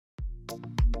Hello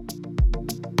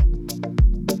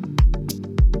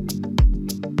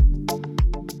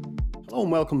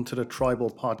and welcome to the Tribal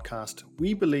Podcast.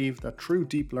 We believe that true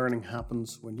deep learning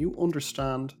happens when you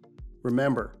understand,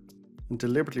 remember, and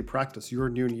deliberately practice your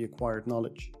newly acquired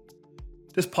knowledge.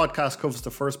 This podcast covers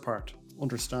the first part,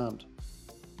 understand.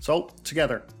 So,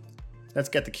 together, let's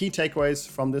get the key takeaways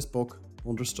from this book,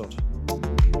 Understood.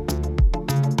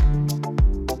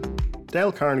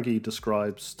 Dale Carnegie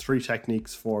describes 3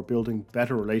 techniques for building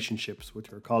better relationships with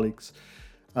your colleagues.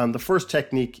 And the first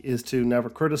technique is to never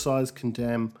criticize,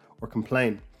 condemn, or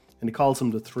complain, and he calls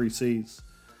them the 3 C's.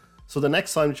 So the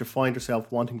next time that you find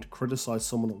yourself wanting to criticize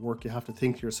someone at work, you have to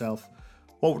think to yourself,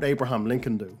 what would Abraham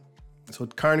Lincoln do? So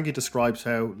Carnegie describes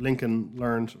how Lincoln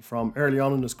learned from early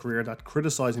on in his career that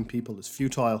criticizing people is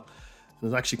futile and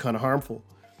is actually kind of harmful.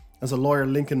 As a lawyer,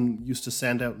 Lincoln used to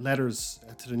send out letters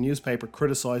to the newspaper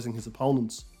criticizing his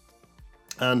opponents.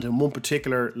 And in one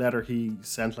particular letter, he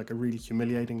sent like a really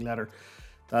humiliating letter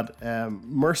that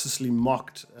mercilessly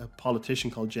mocked a politician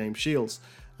called James Shields,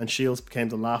 and Shields became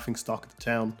the laughingstock of the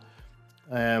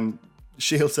town.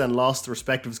 Shields then lost the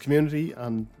respect of his community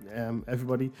and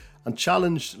everybody, and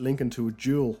challenged Lincoln to a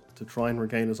duel to try and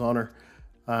regain his honor.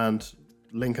 And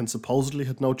Lincoln supposedly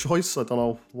had no choice. I don't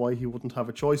know why he wouldn't have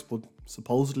a choice, but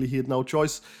supposedly he had no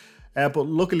choice. But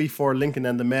luckily for Lincoln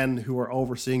and the men who were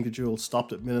overseeing the duel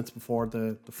stopped it minutes before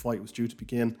the fight was due to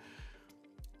begin.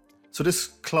 So this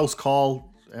close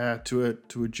call to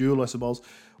a duel, I suppose,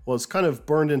 was kind of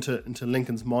burned into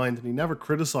Lincoln's mind, and he never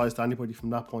criticized anybody from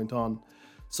that point on.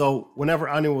 So whenever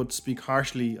anyone would speak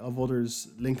harshly of others,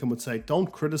 Lincoln would say, don't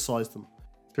criticize them.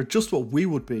 They're just what we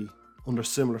would be under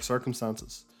similar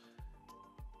circumstances.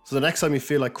 So the next time you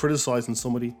feel like criticizing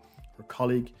somebody or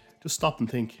colleague, just stop and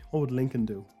think, what would Lincoln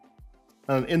do?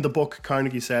 And in the book,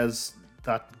 Carnegie says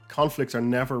that conflicts are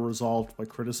never resolved by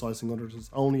criticizing others. It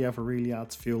only ever really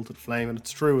adds fuel to the flame. And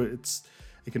it's true,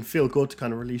 it can feel good to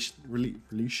kind of release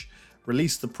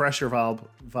the pressure valve.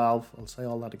 I'll say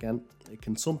all that again. It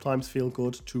can sometimes feel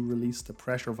good to release the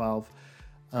pressure valve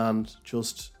and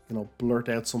just, blurt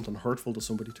out something hurtful to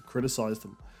somebody, to criticize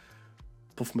them.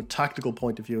 But from a tactical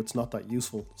point of view, it's not that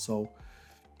useful. So,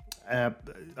 and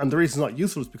the reason it's not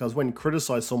useful is because when you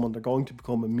criticize someone, they're going to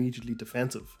become immediately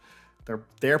defensive.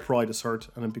 Their pride is hurt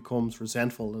and it becomes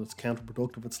resentful, and it's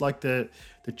counterproductive. It's like the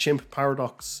chimp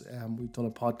paradox. We've done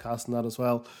a podcast on that as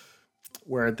well,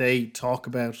 where they talk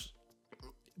about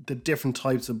the different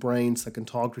types of brains that can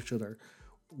talk to each other.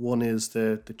 One is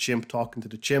the chimp talking to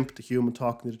the chimp, the human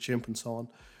talking to the chimp, and so on.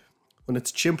 When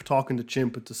it's chimp talking to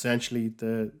chimp, it's essentially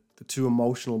the 2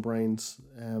 emotional brains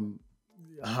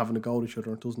having a go at each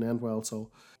other. It doesn't end well. So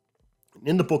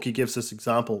in the book, he gives this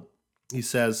example. He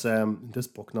says, in this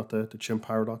book, not the chimp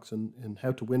paradox, in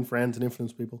How to Win Friends and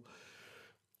Influence People,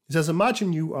 he says,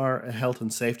 imagine you are a health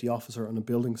and safety officer on a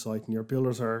building site and your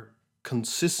builders are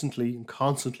consistently and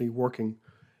constantly working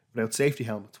without safety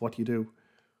helmets. What do you do?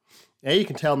 A, you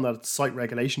can tell them that it's site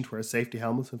regulation to wear safety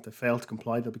helmets. If they fail to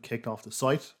comply, they'll be kicked off the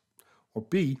site. Or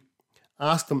B,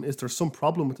 ask them, is there some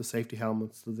problem with the safety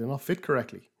helmets? Do they not fit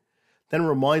correctly? Then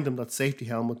remind them that safety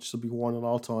helmets should be worn at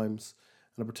all times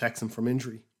and it protects them from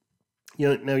injury.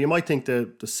 Now you might think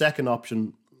the second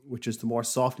option, which is the more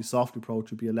softly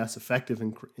approach, would be less effective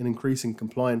in increasing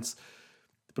compliance,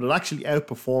 but it actually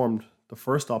outperformed the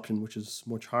first option, which is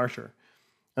much harsher.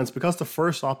 And it's because the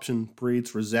first option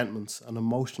breeds resentments and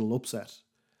emotional upset.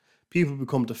 People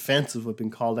become defensive with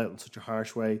being called out in such a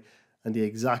harsh way, and the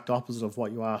exact opposite of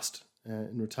what you asked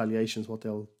in retaliation is what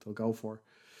they'll go for.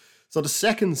 So the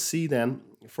second C then,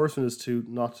 the first one is to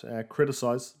not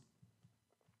criticize.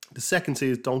 The second C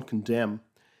is don't condemn.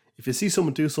 If you see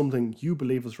someone do something you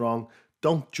believe is wrong,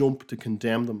 don't jump to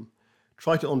condemn them.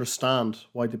 Try to understand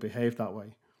why they behave that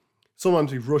way.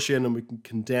 Sometimes we rush in and we can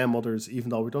condemn others even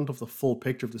though we don't have the full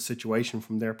picture of the situation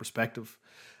from their perspective.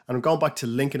 And I'm going back to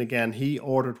Lincoln again. He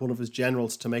ordered one of his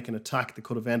generals to make an attack that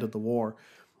could have ended the war.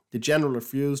 The general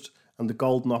refused and the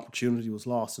golden opportunity was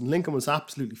lost. And Lincoln was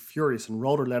absolutely furious and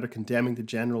wrote a letter condemning the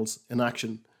general's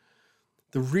inaction.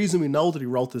 The reason we know that he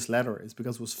wrote this letter is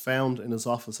because it was found in his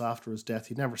office after his death.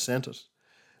 He never sent it.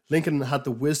 Lincoln had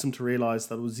the wisdom to realize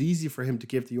that it was easy for him to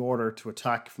give the order to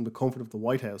attack from the comfort of the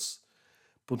White House,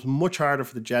 but much harder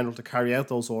for the general to carry out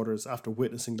those orders after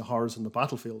witnessing the horrors on the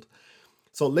battlefield.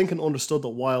 So Lincoln understood that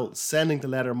while sending the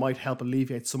letter might help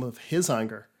alleviate some of his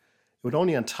anger, it would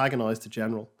only antagonize the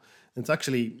general. And it's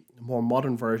actually a more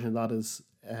modern version of that is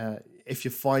if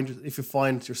you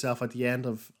find yourself at the end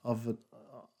of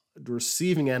the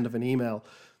receiving end of an email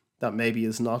that maybe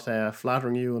is not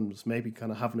flattering you and is maybe kind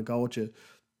of having a go at you,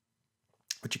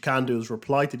 what you can do is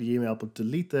reply to the email, but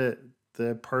delete the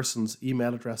the person's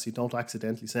email address so you don't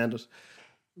accidentally send it.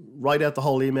 Write out the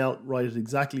whole email, write it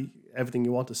exactly everything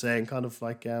you want to say, and kind of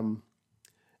like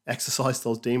exercise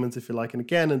those demons, if you like. And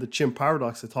again, in the chimp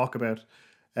paradox, they talk about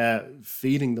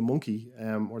feeding the monkey,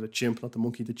 or the chimp, not the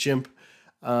monkey, the chimp,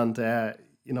 and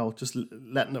just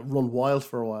letting it run wild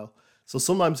for a while. So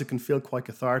sometimes it can feel quite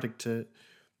cathartic to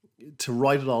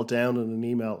write it all down in an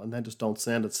email and then just don't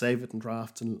send it, save it in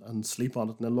drafts and sleep on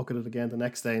it, and then look at it again the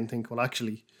next day and think, well,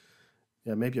 actually,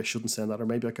 yeah, maybe I shouldn't send that, or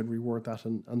maybe I could reword that.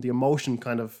 And the emotion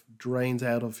kind of drains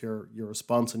out of your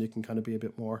response, and you can kind of be a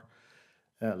bit more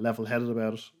level-headed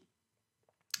about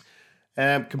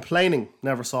it. Complaining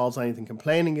never solves anything.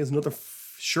 Complaining is another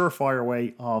surefire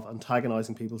way of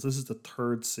antagonizing people. So this is the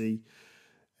third C.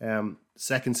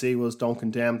 Second C was don't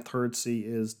condemn. Third C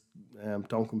is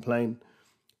don't complain.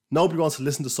 Nobody wants to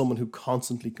listen to someone who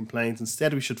constantly complains.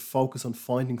 Instead, we should focus on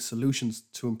finding solutions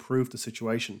to improve the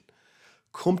situation.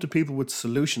 Come to people with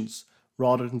solutions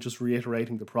rather than just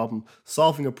reiterating the problem.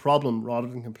 Solving a problem rather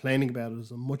than complaining about it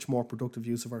is a much more productive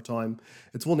use of our time.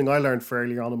 It's one thing I learned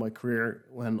fairly on in my career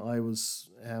when I was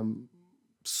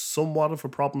somewhat of a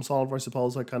problem solver, I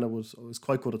suppose. I was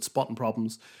quite good at spotting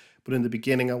problems, but in the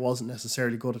beginning I wasn't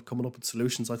necessarily good at coming up with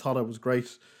solutions. I thought I was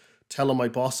great telling my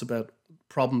boss about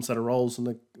problems that arose, and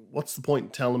like, what's the point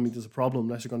in telling me there's a problem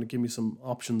unless you're going to give me some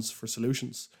options for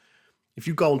solutions? If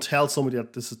you go and tell somebody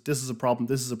that this is a problem,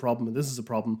 this is a problem, and this is a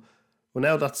problem, well,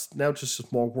 now it's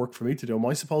just more work for me to do. Am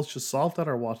I supposed to just solve that,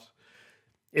 or what?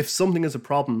 If something is a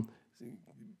problem,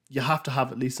 you have to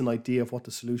have at least an idea of what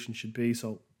the solution should be.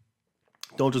 So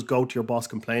don't just go to your boss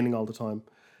complaining all the time.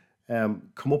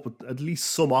 Come up with at least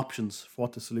some options for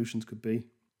what the solutions could be.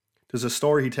 There's a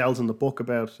story he tells in the book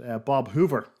about Bob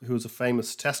Hoover, who was a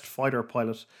famous test fighter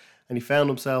pilot, and he found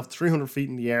himself 300 feet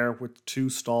in the air with 2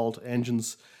 stalled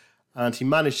engines, and he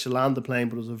managed to land the plane,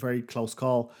 but it was a very close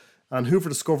call. And Hoover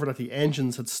discovered that the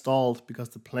engines had stalled because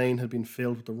the plane had been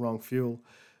filled with the wrong fuel.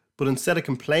 But instead of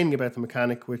complaining about the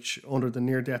mechanic, which under the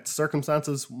near-death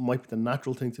circumstances might be the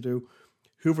natural thing to do,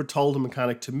 Hoover told the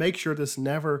mechanic, to make sure this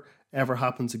never, ever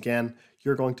happens again,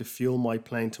 you're going to fuel my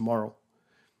plane tomorrow.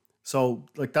 So,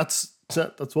 like, that's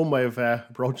one way of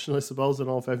approaching it, I suppose. I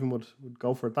don't know if everyone would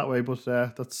go for it that way, but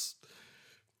that's...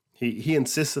 He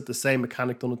insists that the same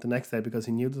mechanic done it the next day because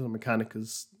he knew that the mechanic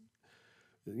is,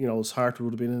 his heart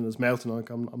would have been in his mouth, and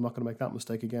I'm not going to make that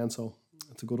mistake again. So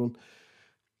it's a good one.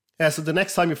 So the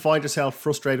next time you find yourself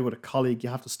frustrated with a colleague, you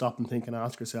have to stop and think and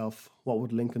ask yourself, what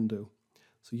would Lincoln do?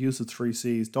 So use the 3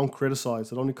 C's. Don't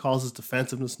criticize. It only causes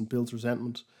defensiveness and builds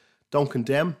resentment. Don't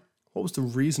condemn. What was the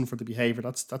reason for the behavior?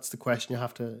 That's the question you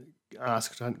have to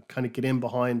ask to kind of get in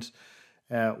behind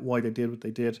why they did what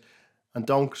they did. And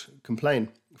don't complain.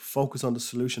 Focus on the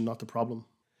solution, not the problem.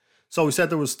 So we said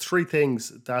there was 3 things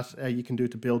that you can do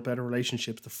to build better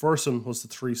relationships. The first one was the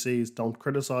 3 C's. Don't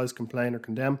criticize, complain, or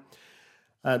condemn.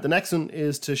 The next one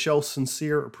is to show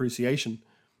sincere appreciation.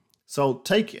 So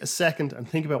take a second and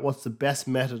think about what's the best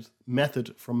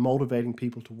method for motivating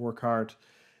people to work hard.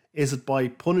 Is it by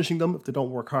punishing them if they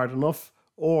don't work hard enough?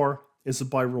 Or is it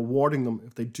by rewarding them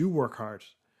if they do work hard?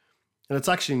 And it's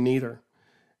actually neither.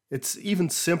 It's even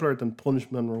simpler than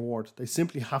punishment and reward. They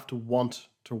simply have to want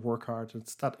to work hard.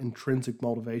 It's that intrinsic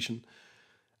motivation.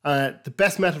 The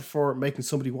best method for making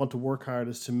somebody want to work hard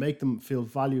is to make them feel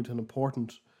valued and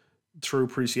important through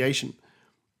appreciation.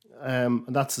 And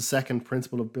that's the second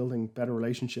principle of building better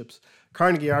relationships.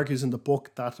 Carnegie argues in the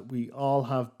book that we all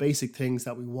have basic things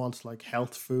that we want, like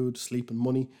health, food, sleep, and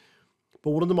money.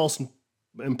 But one of the most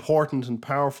important and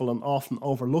powerful and often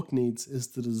overlooked needs is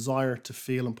the desire to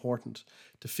feel important.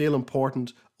 To feel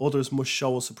important, others must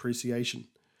show us appreciation.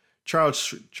 I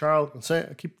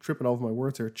keep tripping over my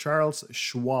words here. Charles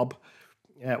Schwab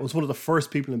was one of the first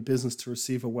people in business to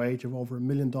receive a wage of over $1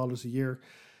 million a year.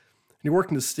 And he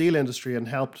worked in the steel industry and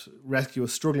helped rescue a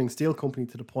struggling steel company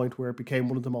to the point where it became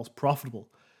one of the most profitable.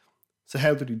 So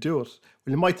how did he do it?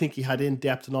 Well, you might think he had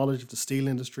in-depth knowledge of the steel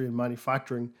industry and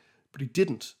manufacturing, but he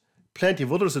didn't. Plenty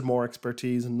of others had more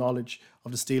expertise and knowledge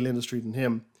of the steel industry than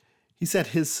him. He said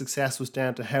his success was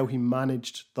down to how he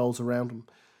managed those around him.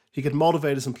 He could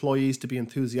motivate his employees to be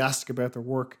enthusiastic about their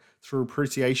work through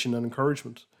appreciation and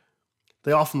encouragement.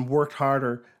 They often worked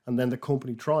harder and then the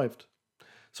company thrived.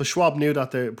 So Schwab knew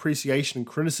that the appreciation and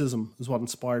criticism is what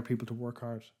inspired people to work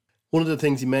hard. One of the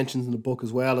things he mentions in the book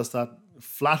as well is that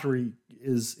flattery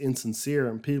is insincere,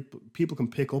 and people can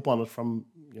pick up on it from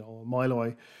a mile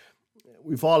away.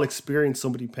 We've all experienced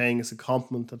somebody paying us a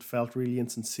compliment that felt really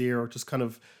insincere, or just kind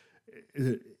of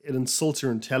it insults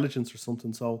your intelligence or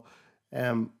something. So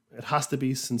it has to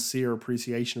be sincere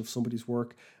appreciation of somebody's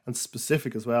work, and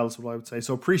specific as well is what I would say.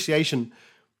 So appreciation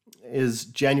is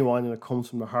genuine and it comes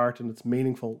from the heart and it's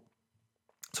meaningful.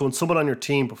 So when someone on your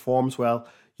team performs well,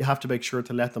 you have to make sure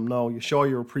to let them know. You show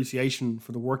your appreciation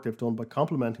for the work they've done by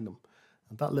complimenting them.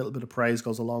 And that little bit of praise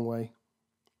goes a long way.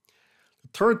 The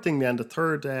third thing then, the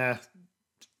third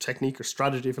technique or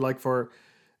strategy, if you like, for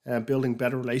building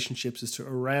better relationships is to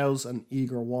arouse an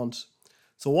eager want.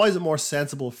 So why is it more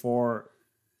sensible for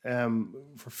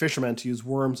fishermen to use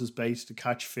worms as bait to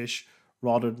catch fish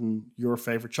rather than your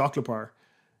favorite chocolate bar?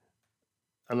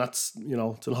 And that's,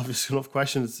 it's an obvious enough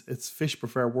question. It's fish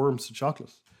prefer worms to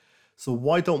chocolate. So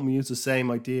why don't we use the same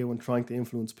idea when trying to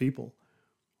influence people?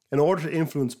 In order to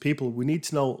influence people, we need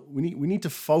to know, we need to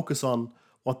focus on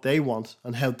what they want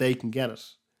and how they can get it.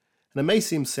 And it may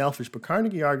seem selfish, but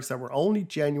Carnegie argues that we're only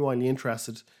genuinely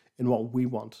interested in what we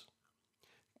want.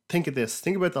 Think of this.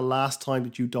 Think about the last time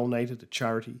that you donated to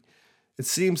charity. It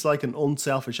seems like an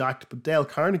unselfish act, but Dale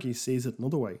Carnegie sees it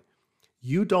another way.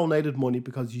 You donated money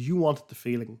because you wanted the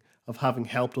feeling of having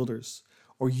helped others,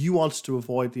 or you wanted to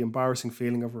avoid the embarrassing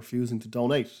feeling of refusing to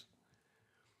donate.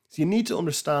 So you need to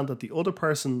understand that what the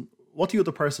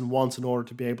other person wants in order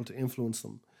to be able to influence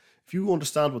them. If you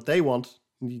understand what they want,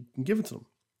 you can give it to them.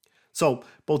 So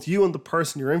both you and the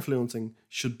person you're influencing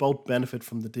should both benefit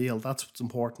from the deal. That's what's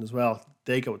important as well.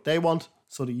 They get what they want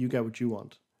so that you get what you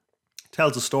want. It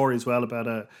tells a story as well about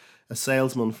a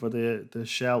salesman for the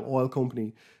Shell oil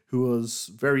company who was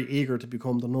very eager to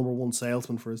become the number one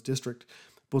salesman for his district.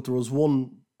 But there was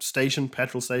one station,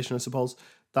 petrol station, I suppose,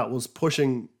 that was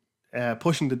pushing down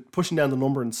the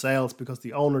number in sales because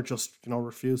the owner just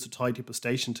refused to tidy up a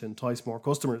station to entice more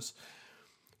customers.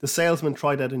 The salesman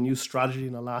tried out a new strategy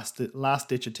in a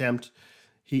last-ditch attempt.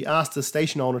 He asked the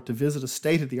station owner to visit a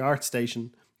state-of-the-art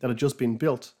station that had just been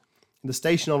built. And the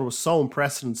station owner was so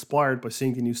impressed and inspired by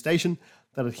seeing the new station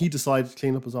that he decided to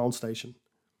clean up his own station.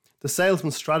 The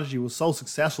salesman's strategy was so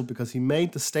successful because he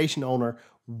made the station owner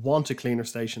want a cleaner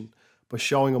station by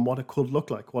showing him what it could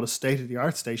look like, what a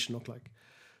state-of-the-art station looked like.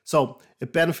 So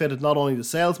it benefited not only the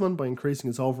salesman by increasing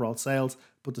his overall sales,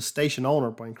 but the station owner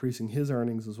by increasing his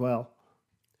earnings as well.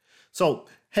 So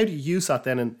how do you use that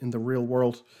then in the real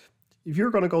world? If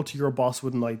you're going to go to your boss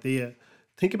with an idea,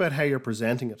 think about how you're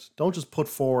presenting it. Don't just put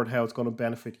forward how it's going to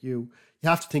benefit you. You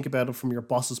have to think about it from your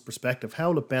boss's perspective.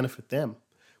 How will it benefit them?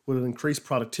 Will it increase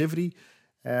productivity?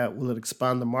 Will it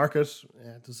expand the market?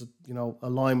 Does it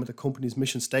align with the company's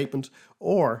mission statement?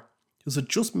 Or does it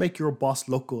just make your boss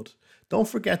look good? Don't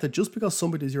forget that just because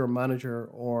somebody is your manager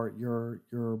or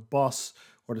your boss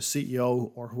or the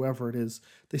CEO or whoever it is,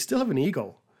 they still have an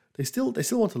ego. They still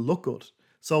want to look good.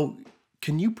 So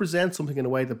can you present something in a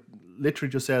way that literally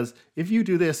just says, if you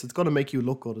do this, it's going to make you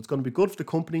look good. It's going to be good for the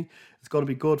company. It's going to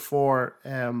be good for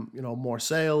more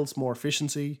sales, more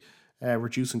efficiency,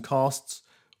 reducing costs,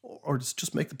 or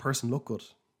just make the person look good,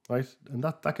 right? And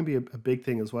that can be a big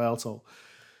thing as well.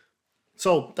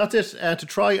 So that's it. To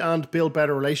try and build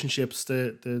better relationships,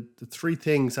 the three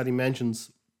things that he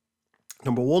mentions.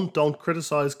 Number one, don't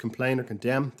criticize, complain, or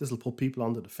condemn. This will put people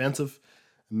on the defensive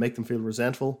and make them feel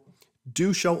resentful.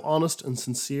 Do show honest and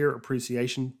sincere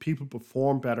appreciation. People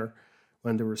perform better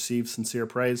when they receive sincere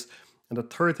praise. And the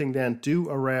third thing then, do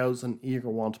arouse an eager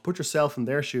want. Put yourself in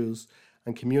their shoes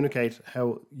and communicate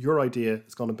how your idea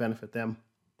is going to benefit them.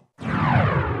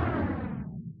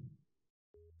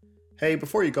 Hey,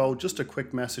 before you go, just a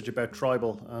quick message about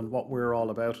Tribal and what we're all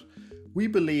about. We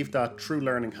believe that true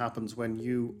learning happens when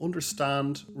you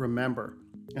understand, remember,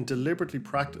 and deliberately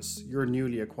practice your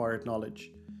newly acquired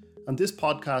knowledge. And this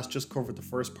podcast just covered the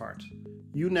first part.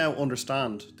 You now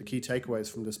understand the key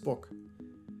takeaways from this book.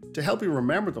 To help you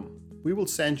remember them, we will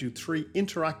send you 3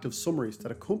 interactive summaries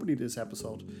that accompany this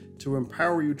episode to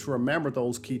empower you to remember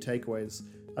those key takeaways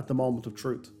at the moment of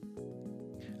truth.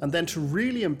 And then to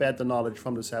really embed the knowledge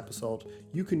from this episode,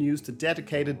 you can use the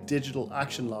dedicated digital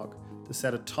action log to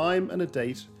set a time and a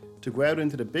date to go out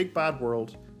into the big bad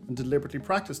world and deliberately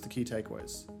practice the key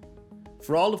takeaways.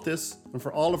 For all of this and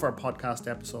for all of our podcast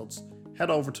episodes,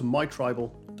 head over to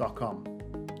mytribal.com.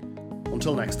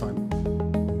 Until next time.